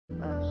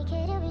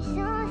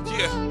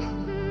Yeah.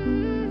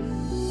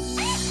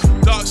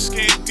 Dark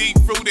skin, deep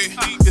rooted.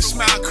 You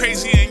smile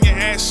crazy and your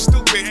ass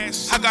stupid.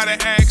 I gotta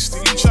ask, do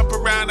you jump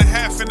around a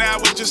half an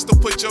hour just to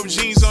put your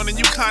jeans on and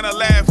you kinda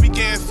laugh? We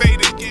getting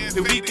faded.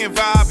 The weekend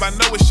vibe, I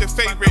know it's your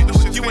favorite.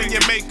 You and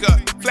your makeup.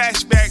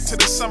 Flashback to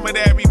the summer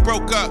that we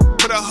broke up.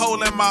 Put a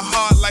hole in my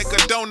heart like a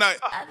donut.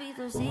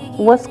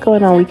 What's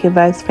going on,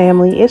 Weekendviibez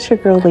family? It's your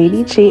girl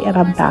Lady G, and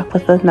I'm back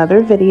with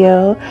another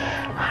video.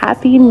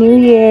 Happy New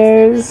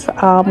Year's,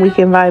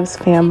 Weekendviibez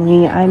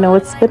family. I know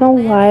it's been a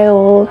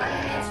while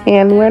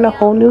and we're in a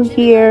whole new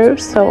year,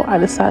 so I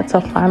decided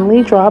to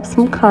finally drop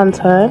some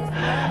content.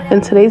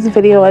 In today's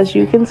video, as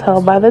you can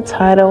tell by the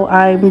title,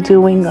 I'm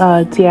doing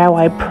a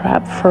DIY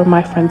prep for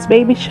my friend's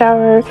baby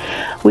shower.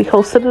 We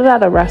hosted it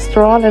at a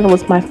restaurant, and it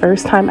was my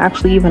first time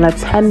actually even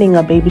attending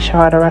a baby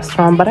shower at a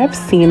restaurant, but I've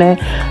seen it,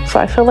 so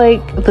I feel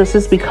like this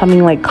is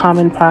becoming like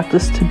common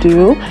practice to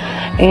do.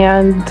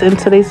 And in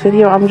today's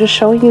video, I'm just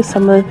showing you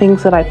some of the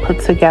things that I put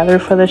together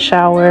for the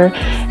shower,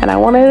 and I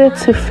wanted it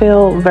to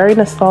feel very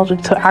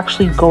nostalgic to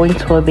actually going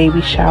to a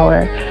baby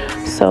shower.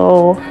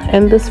 So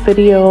in this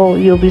video,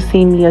 you'll be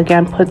seeing me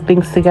again put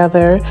things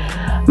together.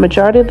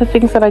 Majority of the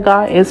things that I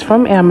got is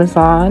from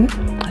Amazon,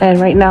 and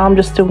right now I'm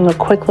just doing a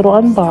quick little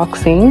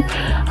unboxing.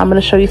 I'm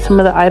going to show you some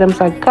of the items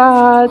I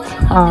got,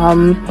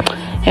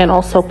 and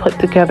also put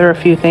together a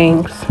few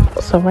things.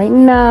 So right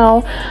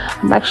now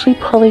I'm actually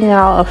pulling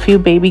out a few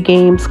baby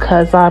games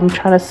because I'm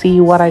trying to see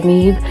what I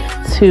need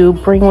to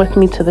bring with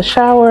me to the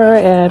shower,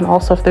 and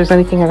also if there's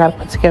anything I got to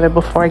put together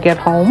before I get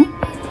home.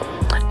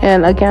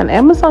 And again,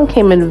 Amazon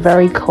came in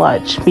very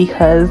clutch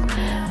because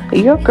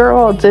your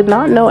girl did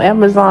not know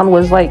Amazon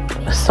was like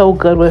so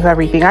good with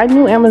everything. I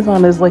knew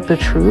Amazon is like the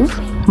truth,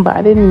 but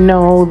I didn't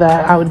know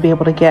that I would be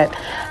able to get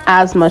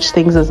as much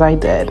things as I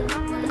did.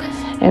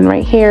 And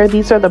right here,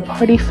 these are the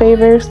party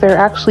favors. They're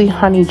actually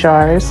honey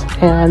jars,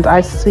 and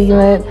I seen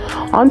it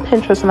on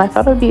Pinterest, and I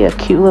thought it would be a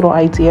cute little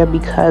idea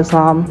because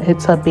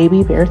it's a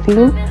baby bear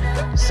theme.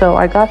 So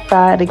I got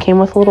that. It came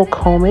with a little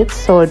comb. It's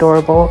so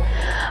adorable.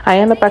 I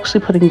end up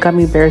actually putting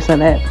gummy bears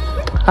in it.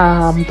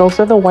 Those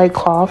are the white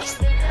cloths.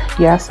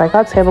 Yes, I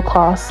got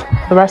tablecloths.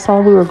 The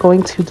restaurant we were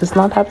going to does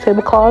not have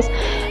tablecloths,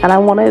 and I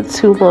wanted it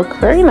to look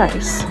very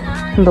nice.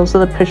 And those are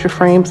the picture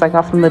frames I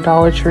got from the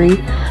Dollar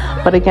Tree.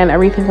 But again,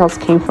 everything else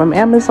came from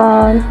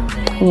Amazon.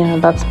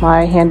 And that's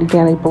my handy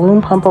dandy balloon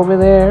pump over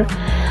there.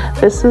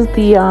 This is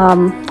the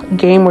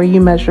game where you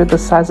measure the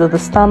size of the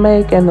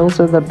stomach, and those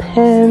are the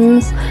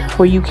pins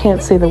where you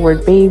can't say the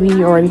word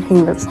baby or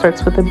anything that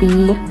starts with a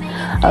B.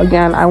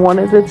 Again, I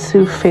wanted it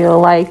to feel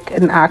like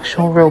an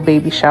actual real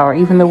baby shower,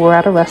 even though we're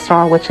at a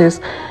restaurant, which is,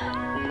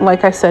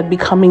 like I said,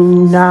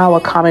 becoming now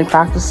a common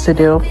practice to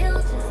do.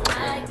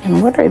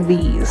 And what are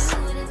these?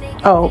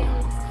 Oh,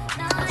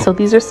 so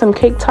these are some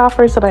cake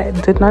toppers that I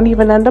did not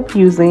even end up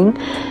using.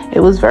 It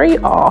was very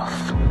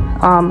off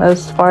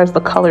as far as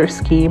the color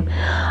scheme.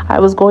 I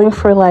was going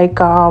for like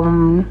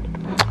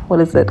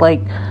what is it,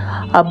 like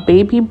a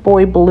baby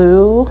boy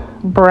blue,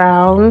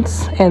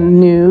 browns,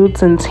 and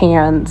nudes and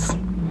tans.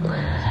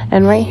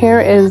 And right here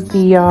is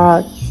the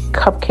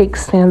cupcake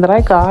stand that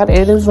I got.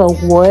 It is a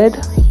wood,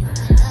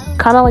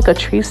 kind of like a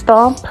tree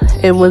stump.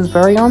 It was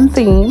very on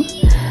theme.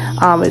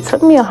 It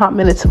took me a hot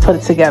minute to put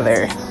it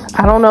together.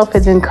 I don't know if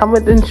it didn't come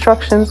with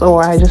instructions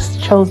or I just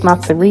chose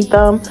not to read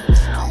them.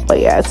 But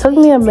yeah, it took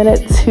me a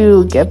minute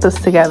to get this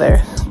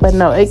together. But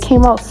no, it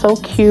came out so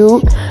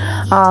cute.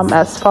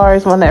 As far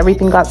as when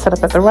everything got set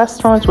up at the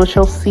restaurants, which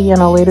you'll see in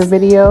a later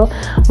video.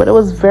 But it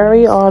was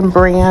very on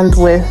brand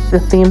with the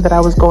theme that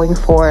I was going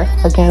for.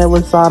 Again, it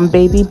was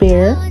baby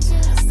bear.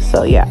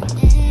 So yeah.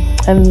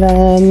 And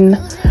then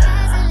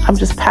I'm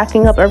just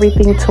packing up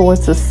everything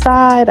towards the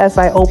side as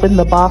I open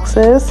the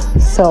boxes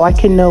so I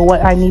can know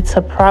what I need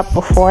to prep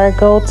before I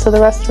go to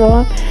the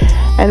restaurant.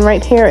 And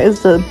right here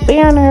is the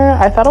banner.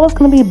 I thought it was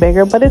going to be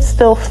bigger, but it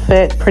still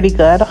fit pretty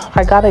good.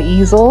 I got an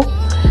easel,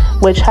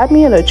 which had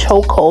me in a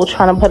chokehold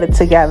trying to put it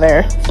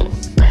together.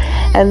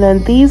 And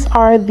then these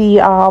are the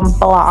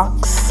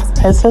blocks.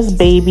 It says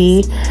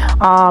baby.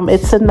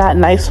 It's in that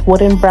nice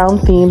wooden brown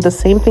theme, the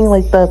same thing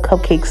like the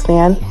cupcake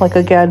stand. Like,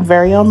 again,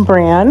 very on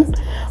brand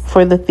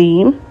for the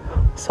theme.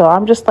 So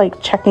I'm just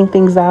like checking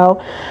things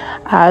out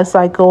as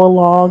I go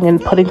along and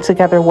putting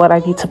together what I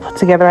need to put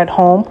together at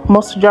home.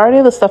 Most majority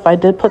of the stuff I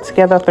did put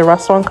together at the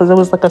restaurant because it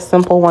was like a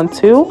simple one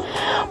too,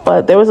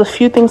 but there was a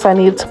few things I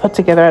needed to put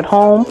together at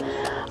home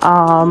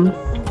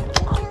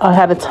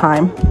ahead of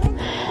time.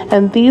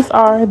 And these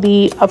are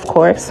the, of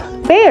course,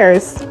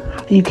 bears.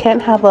 You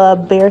can't have a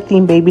bear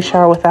themed baby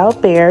shower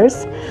without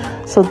bears.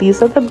 So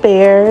these are the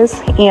bears,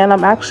 and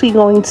I'm actually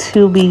going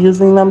to be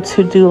using them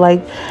to do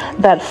like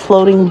that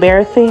floating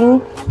bear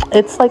thing.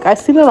 It's like, I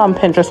seen it on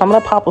Pinterest. I'm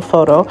gonna pop a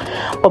photo,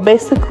 but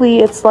basically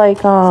it's like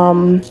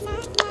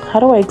how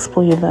do I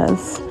explain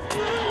this?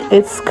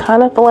 It's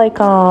kind of like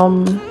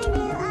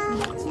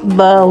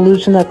the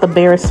illusion that the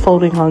bear is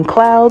floating on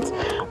clouds,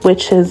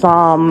 which is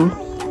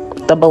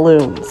the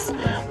balloons.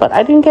 But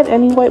I didn't get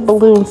any white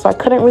balloons, so I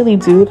couldn't really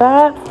do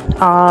that.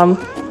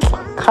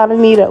 Kind kind of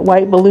needed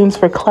white balloons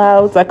for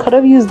clouds. I could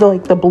have used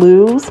the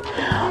blues,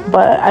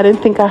 but I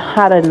didn't think I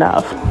had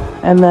enough.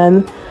 And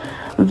then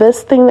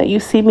this thing that you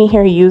see me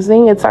here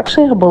using, it's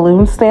actually a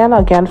balloon stand,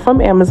 again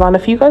from Amazon.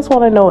 If you guys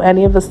want to know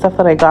any of the stuff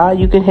that I got,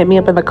 you can hit me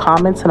up in the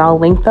comments and I'll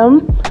link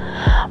them.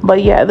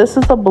 But yeah, this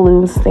is a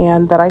balloon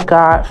stand that I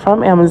got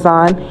from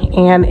Amazon,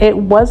 and it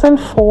wasn't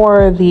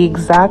for the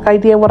exact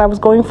idea what I was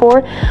going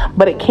for,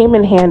 but it came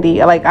in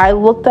handy. Like, I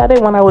looked at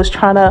it when I was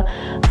trying to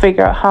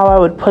figure out how I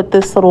would put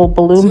this little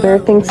balloon bear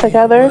thing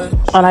together,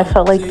 and I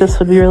felt like this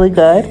would be really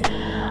good.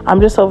 I'm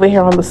just over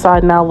here on the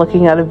side now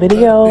looking at a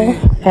video,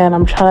 and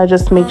I'm trying to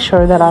just make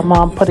sure that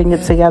I'm putting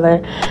it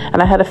together.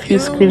 And I had a few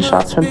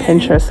screenshots from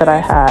Pinterest that I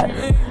had.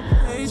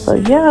 So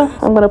yeah,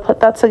 I'm going to put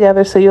that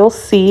together so you'll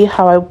see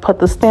how I put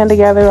the stand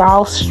together.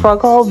 I'll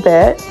struggle a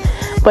bit,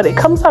 but it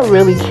comes out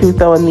really cute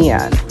though in the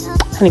end.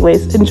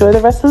 Anyways, enjoy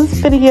the rest of this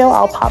video.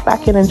 I'll pop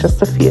back in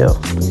just a few.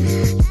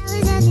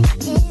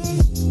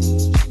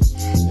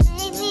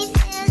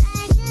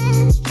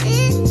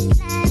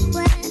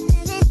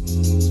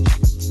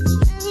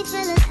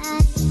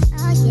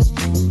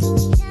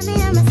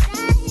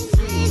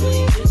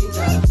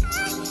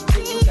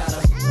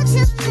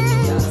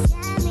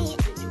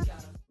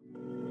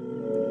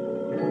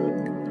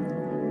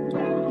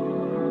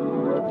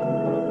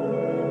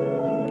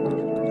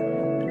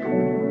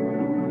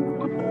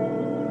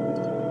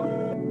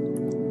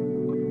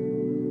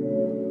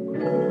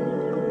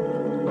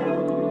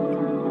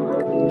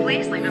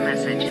 Please leave a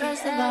message.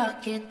 First of all,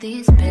 get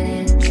these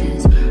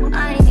bitches.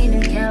 I ain't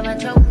even care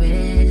about your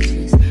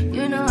wishes.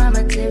 You know I'm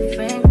a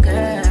different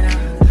girl.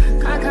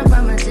 I come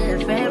from a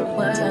different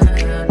world.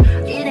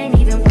 It ain't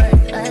even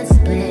worth us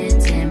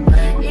splitting.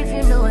 But if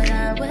you knew what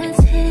I was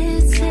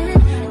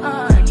hitting,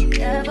 oh, you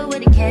never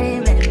would've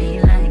came at me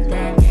like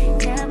that.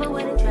 Never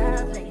would've tried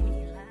to play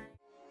me like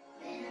that.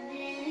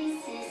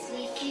 Since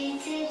we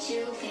kicked it,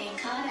 you've been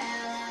caught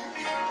out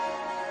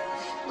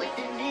with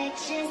the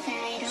bitches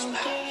I don't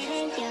get.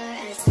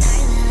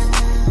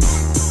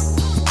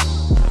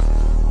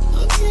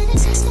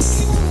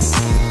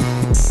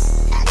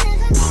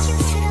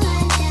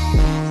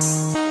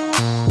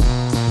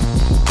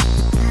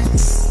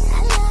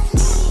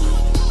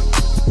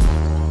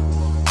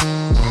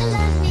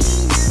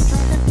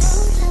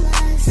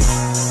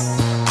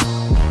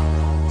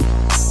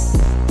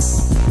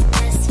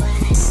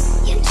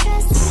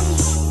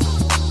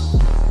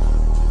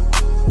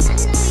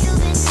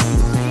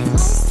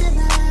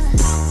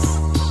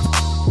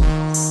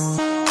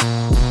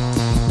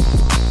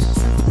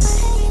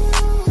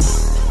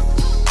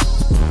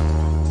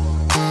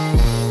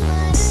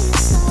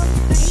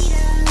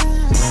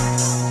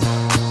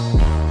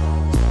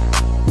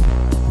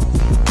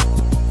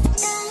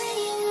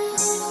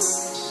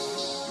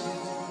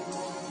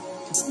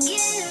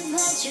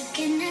 You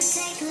cannot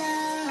take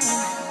love.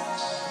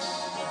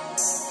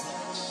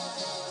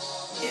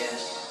 Yeah,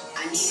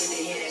 I needed to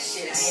hear that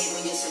shit. I hate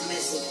when you're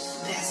submissive,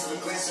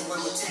 passive aggressive. When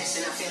we're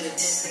texting, I feel the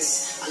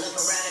distance. I look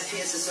around and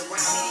pierces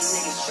around me. These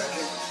niggas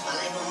tripping. I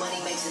like when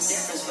money makes a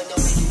difference, but don't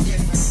make you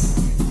different.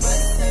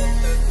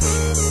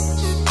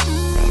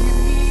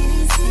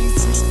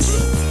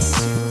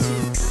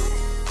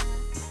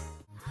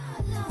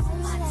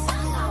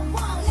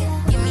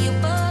 Give me a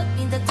buck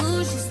in the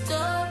Gucci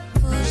store.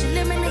 Push your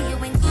limit, you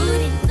ain't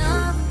good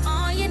enough.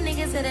 All your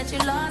niggas said that you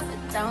lost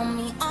without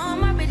me. All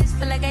my bitches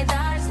feel like I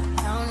dodged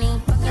the county.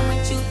 Fucking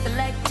with you feel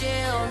like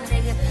jail,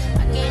 nigga.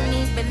 I can't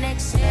even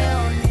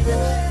exhale, nigga.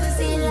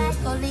 Pussy like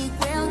holy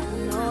grail,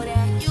 you know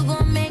that. You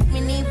gon' make me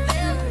need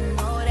bail, you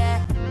know that.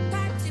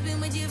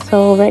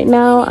 So right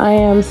now I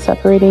am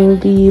separating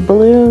the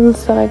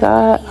balloons that I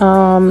got.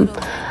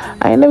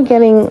 I ended up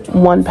getting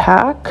one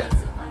pack.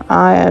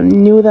 I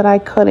knew that I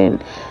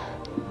couldn't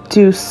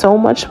do so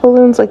much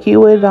balloons like you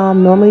would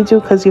normally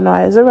do, because, you know,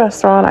 as a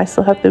restaurant I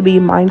still have to be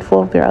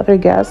mindful of their other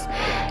guests,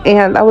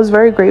 and I was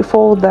very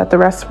grateful that the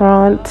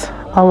restaurant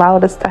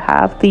allowed us to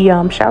have the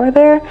shower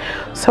there,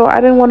 so I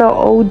didn't want to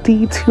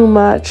OD too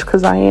much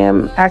because I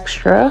am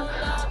extra.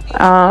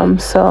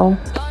 So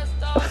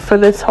for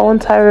this whole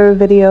entire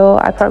video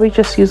I probably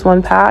just used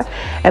one pack,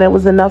 and it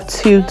was enough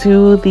to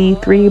do the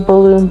 3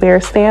 balloon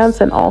bear stands,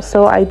 and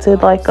also I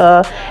did like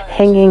a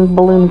hanging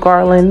balloon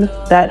garland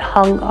that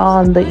hung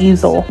on the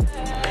easel.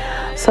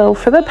 So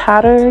for the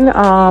pattern,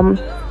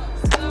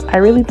 I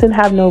really didn't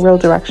have no real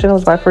direction. It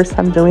was my first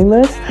time doing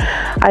this.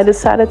 I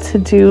decided to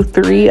do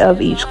 3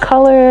 of each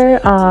color,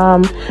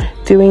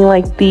 doing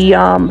like the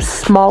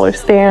smaller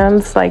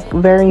stands, like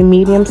very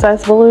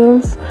medium-sized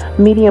balloons,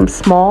 medium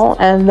small,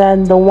 and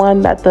then the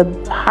one that the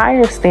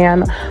higher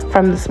stand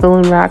from this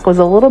balloon rack was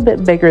a little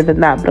bit bigger than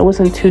that, but it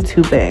wasn't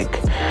too big.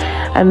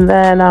 And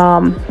then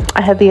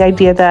I had the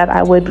idea that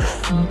I would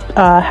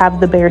have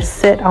the bear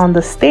sit on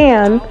the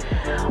stand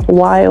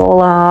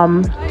while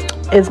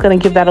is going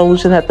to give that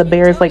illusion that the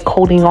bear is like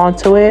holding on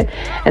to it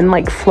and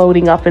like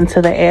floating up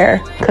into the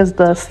air, because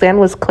the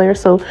stand was clear,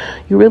 so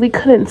you really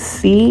couldn't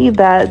see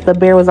that the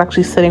bear was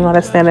actually sitting on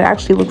a stand. It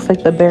actually looks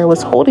like the bear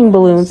was holding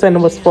balloons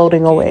and was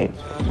floating away.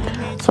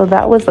 So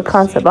that was the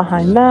concept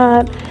behind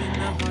that.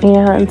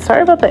 And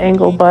sorry about the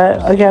angle,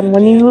 but again,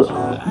 when you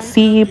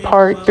see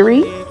part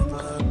 3,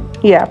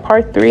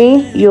 part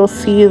 3, you'll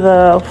see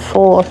the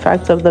full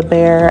effect of the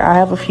bear. I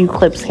have a few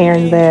clips here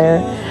and there.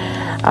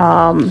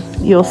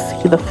 You'll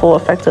see the full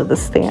effect of the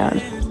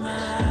stand.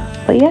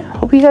 But yeah,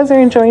 hope you guys are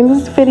enjoying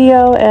this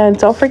video, and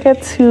don't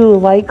forget to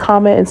like,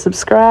 comment, and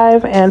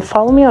subscribe, and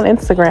follow me on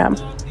Instagram.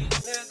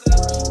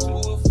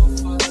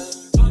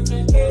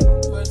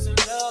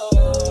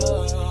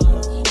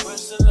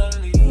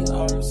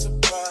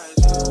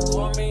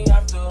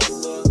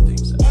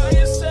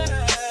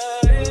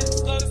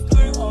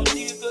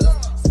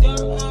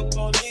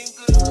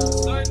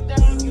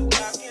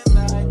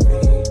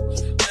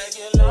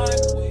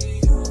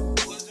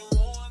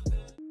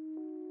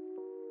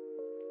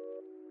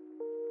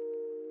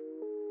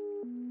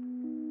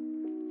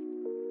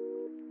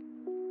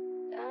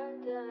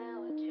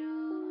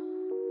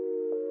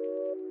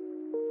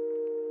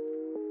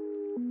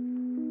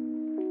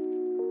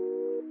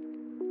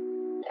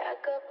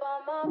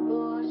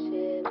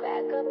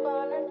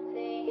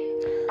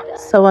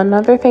 So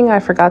another thing I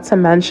forgot to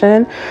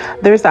mention,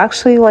 there's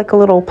actually like a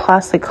little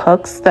plastic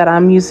hooks that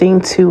I'm using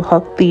to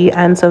hook the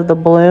ends of the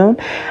balloon,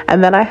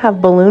 and then I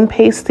have balloon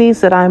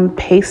pasties that I'm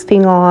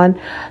pasting on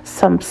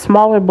some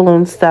smaller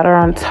balloons that are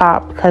on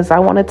top, because I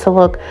wanted to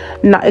look,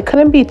 it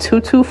couldn't be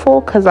too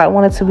full, because I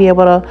wanted to be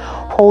able to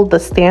hold the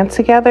stand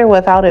together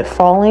without it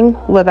falling,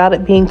 without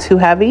it being too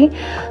heavy.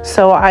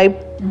 So I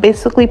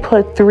basically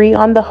put 3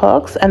 on the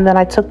hooks, and then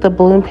I took the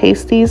balloon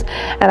pasties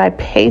and I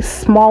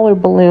pasted smaller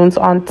balloons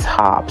on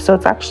top, so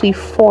it's actually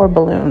 4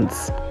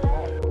 balloons.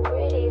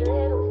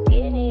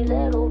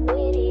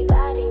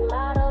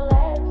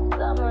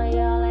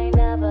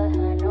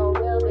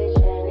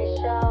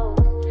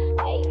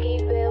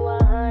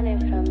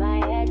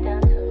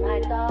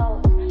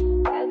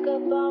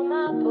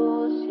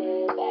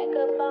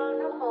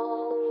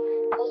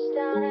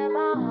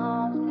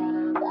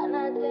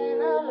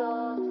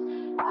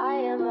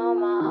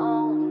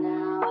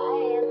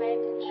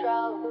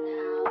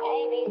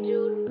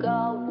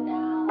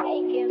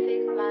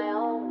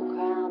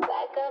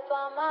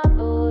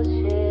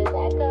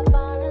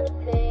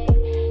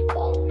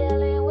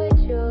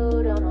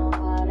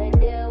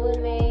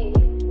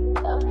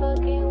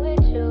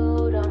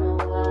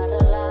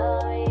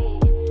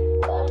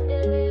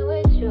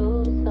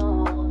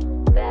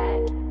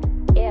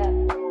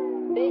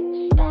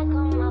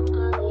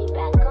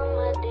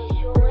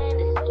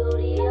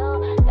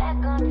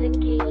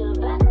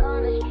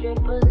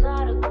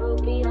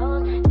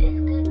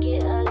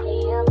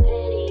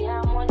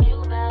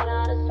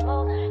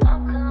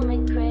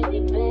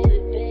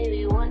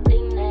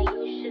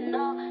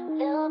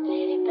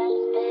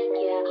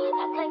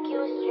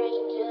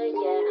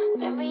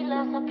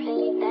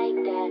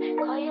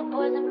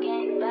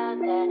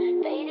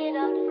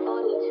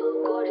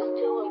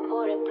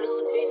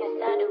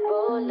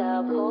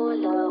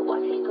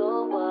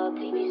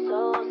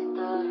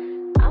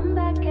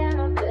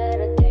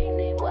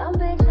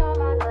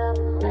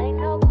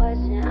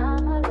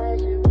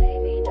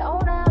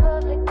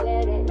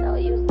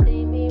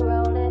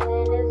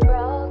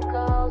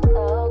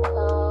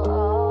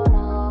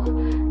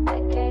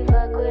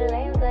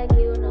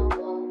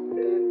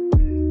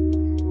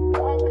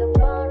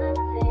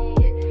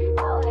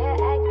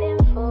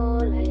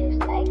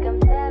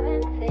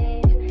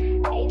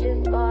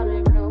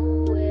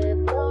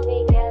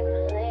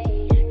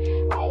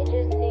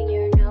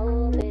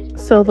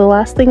 So the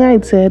last thing I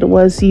did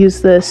was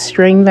use the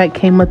string that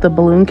came with the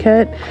balloon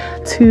kit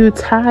to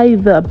tie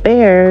the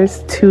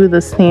bears to the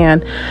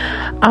stand.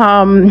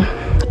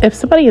 If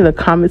somebody in the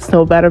comments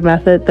know a better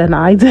method than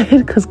I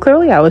did, because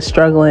clearly I was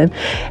struggling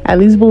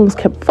and these balloons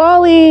kept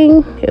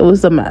falling, it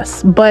was a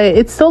mess, but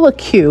it still looked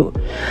cute.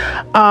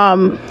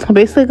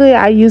 Basically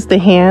I used the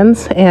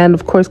hands, and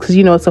of course, because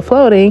you know it's a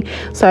floating,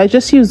 so I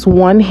just used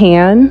one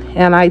hand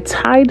and I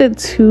tied it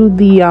to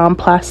the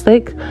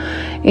plastic,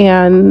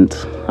 and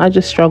I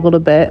just struggled a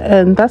bit,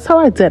 and that's how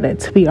I did it,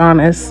 to be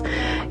honest.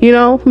 You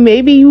know,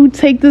 maybe you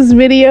take this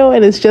video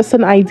and it's just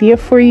an idea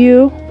for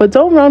you, but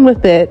don't run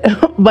with it.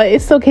 But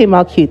it still came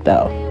out cute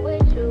though.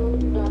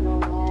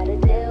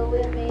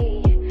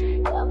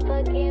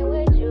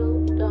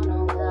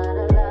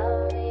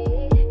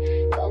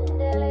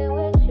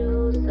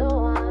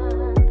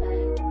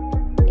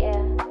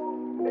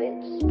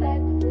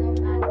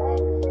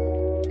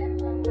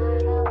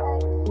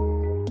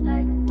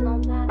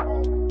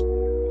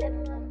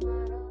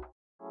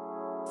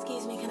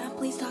 Excuse me, can I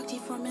please talk to you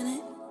for a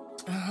minute?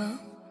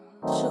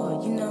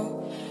 Sure, you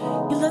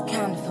know, you look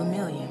kind of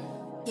familiar.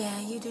 Yeah,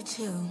 you do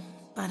too.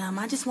 But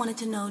I just wanted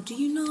to know, do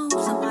you know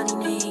somebody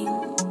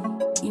named,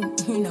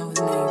 you know his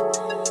name?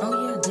 Oh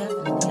yeah,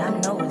 definitely, I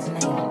know his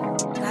name.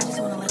 But I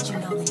just want to let you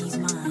know that he's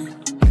mine.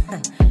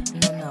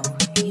 No,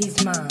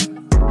 he's mine.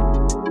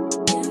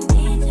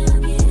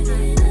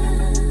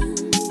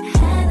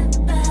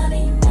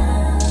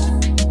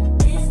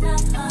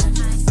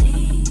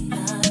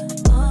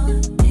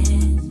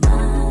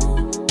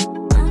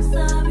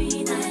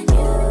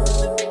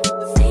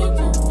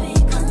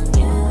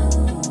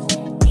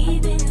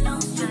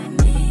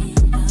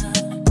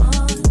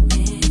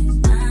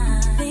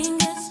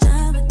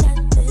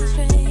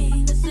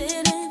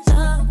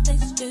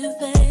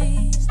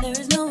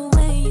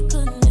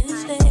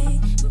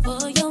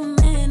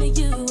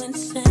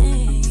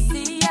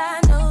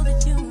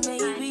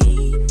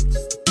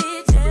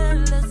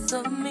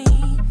 photos of me,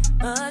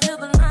 but you're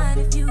blind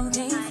if you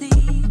can't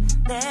see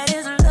that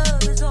his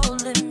love is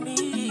holding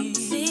me.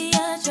 See,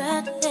 I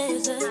tried to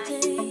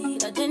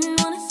hesitate. I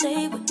didn't want to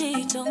say what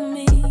he told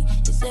me.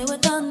 He said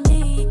without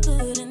me he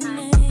couldn't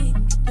make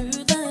it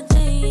through the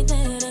day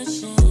that I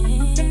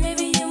shame. And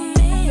maybe you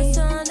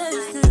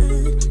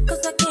misunderstood,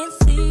 'cause I can't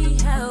see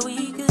how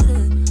we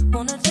could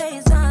wanna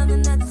chase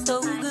something that's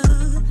so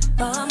good,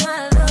 but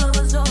my love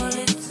was all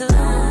it took.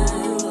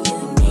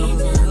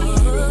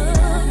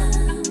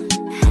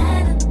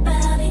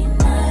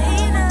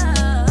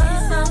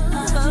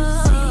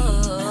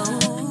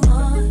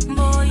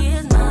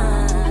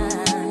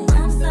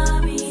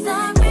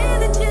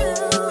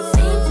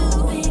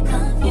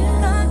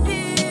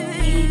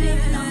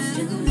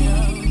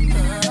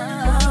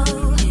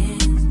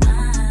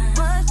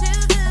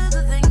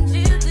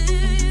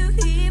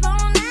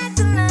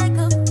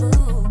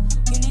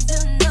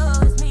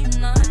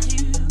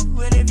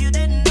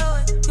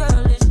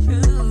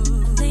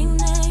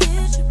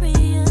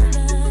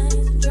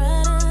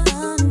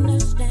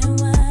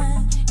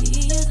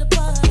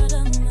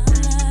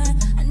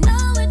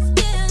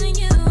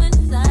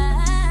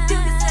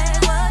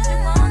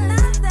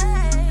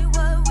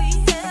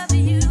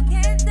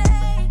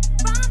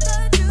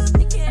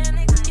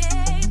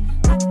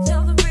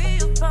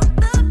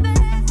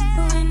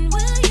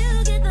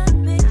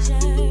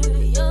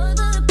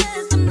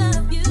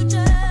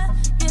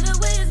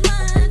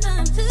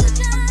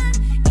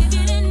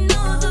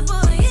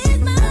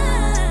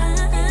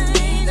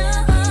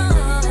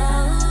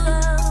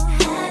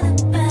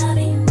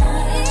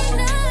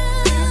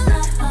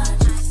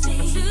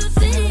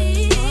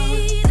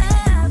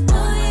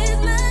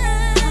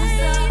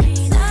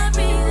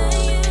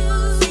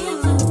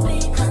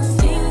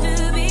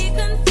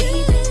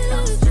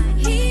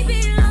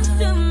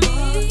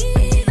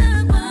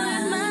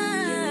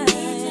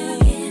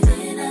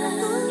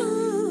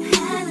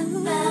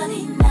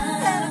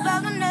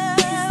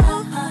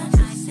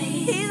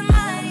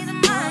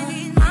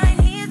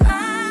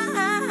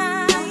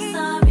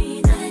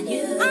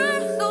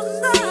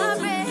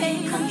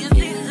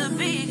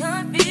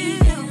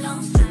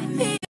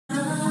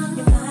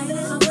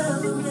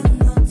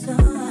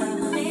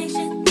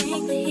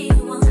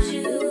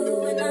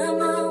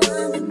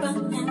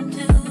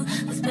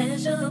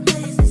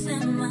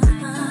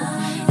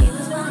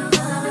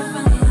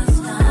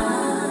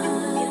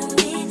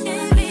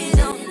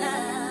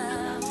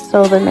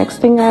 So the next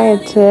thing I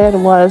did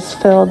was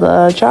fill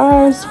the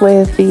jars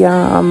with the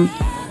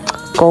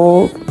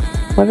gold,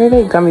 what are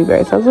they, gummy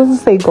bears? I was supposed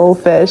to say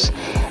goldfish,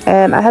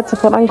 and I had to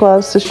put on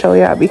gloves to show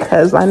y'all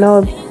because I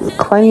know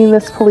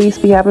cleanliness police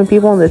be having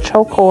people in the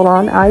chokehold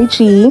on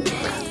IG,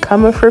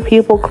 coming for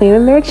people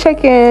cleaning their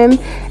chicken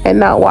and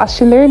not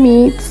washing their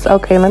meats.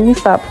 Okay, let me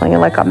stop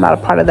playing like I'm not a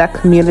part of that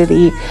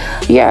community.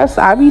 Yes,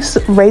 I be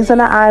raising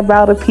an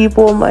eyebrow to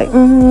people. I'm like,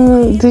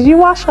 did you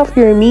wash off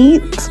your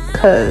meat?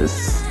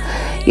 Because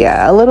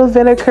yeah, a little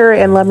vinegar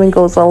and lemon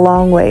goes a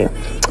long way.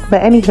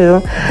 But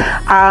anywho,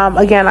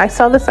 again, I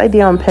saw this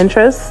idea on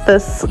Pinterest.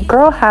 This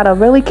girl had a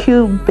really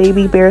cute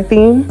baby bear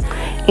theme,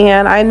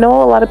 and I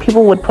know a lot of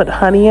people would put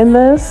honey in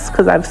this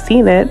because I've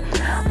seen it,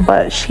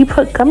 but she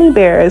put gummy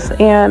bears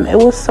and it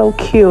was so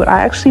cute. I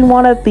actually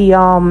wanted the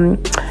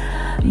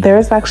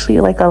there's actually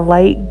like a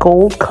light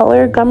gold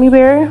color gummy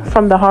bear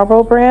from the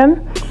Harbor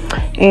brand,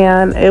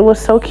 and it was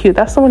so cute.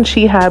 That's the one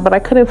she had, but I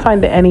couldn't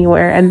find it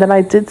anywhere. And then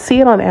I did see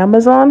it on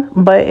Amazon,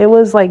 but it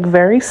was like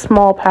very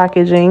small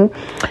packaging,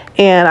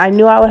 and I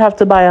knew I would have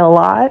to buy a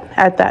lot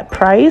at that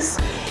price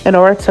in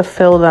order to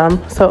fill them,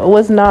 so it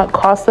was not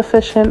cost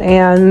efficient.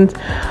 And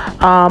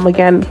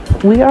again,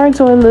 we are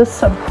doing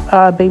this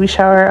baby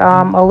shower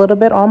a little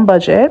bit on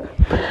budget,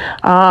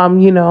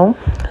 you know,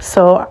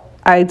 so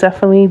I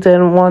definitely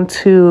didn't want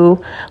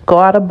to go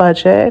out of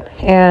budget,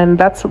 and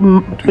that's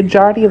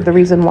majority of the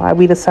reason why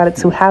we decided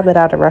to have it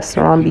at a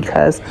restaurant,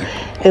 because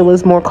it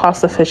was more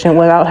cost efficient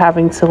without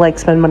having to like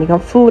spend money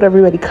on food.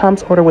 Everybody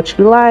comes, order what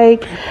you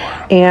like,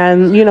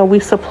 and you know, we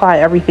supply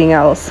everything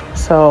else,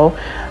 so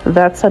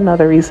that's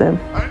another reason.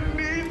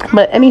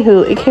 But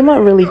anywho, it came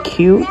out really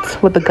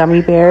cute with the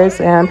gummy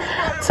bears, and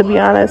to be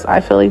honest,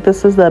 I feel like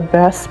this is the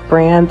best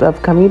brand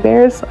of gummy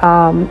bears.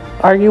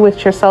 Argue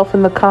with yourself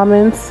in the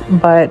comments,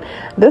 but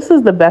this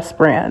is the best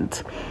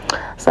brand.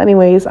 So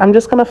anyways, I'm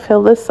just gonna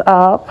fill this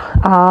up,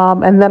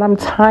 and then I'm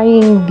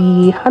tying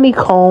the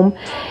honeycomb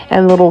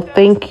and little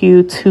thank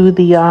you to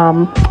the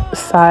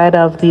side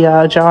of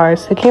the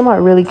jars. It came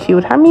out really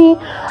cute. Had me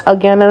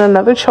again in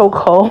another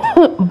chokehold,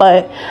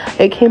 but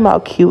it came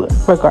out cute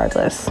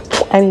regardless.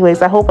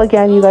 Anyways, I hope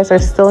again you guys are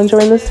still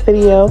enjoying this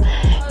video,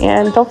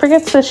 and don't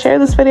forget to share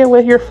this video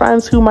with your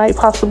friends who might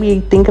possibly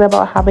be thinking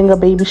about having a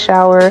baby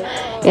shower,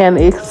 and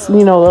it's,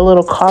 you know, a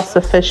little cost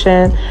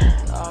efficient.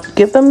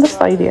 Give them this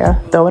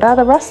idea. Throw it at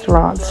a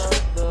restaurant.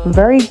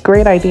 Very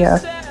great idea.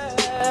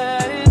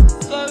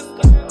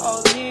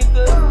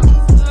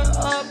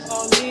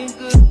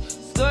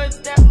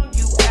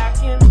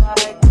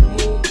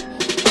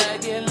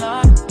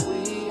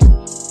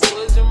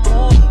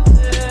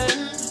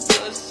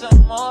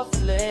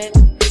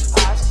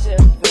 I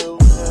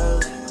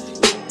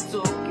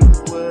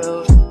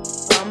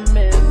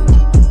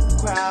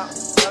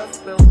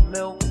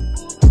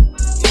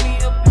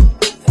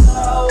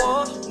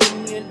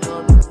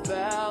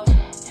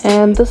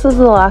And this is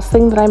the last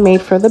thing that I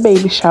made for the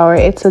baby shower.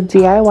 It's a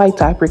DIY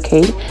diaper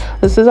cake.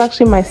 This is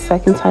actually my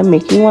second time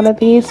making one of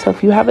these, so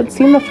if you haven't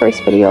seen the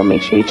first video,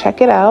 make sure you check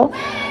it out.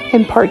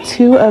 In part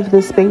 2 of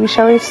this baby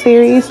shower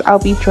series, I'll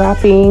be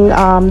dropping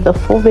the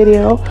full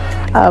video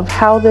of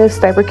how this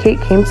diaper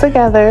cake came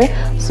together,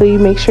 so you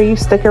make sure you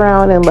stick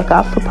around and look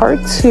out for part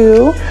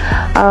 2.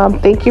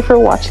 Thank you for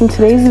watching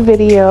today's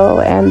video,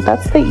 and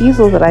that's the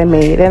easel that I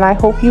made, and I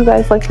hope you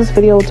guys like this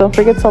video. Don't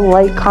forget to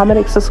like, comment,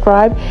 and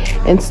subscribe,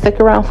 and stick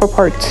around for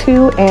part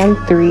 2 and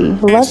 3.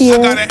 Love you. I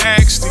gotta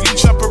ask, do you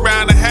jump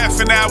around a half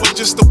an hour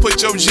just to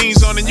put your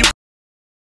jeans on and you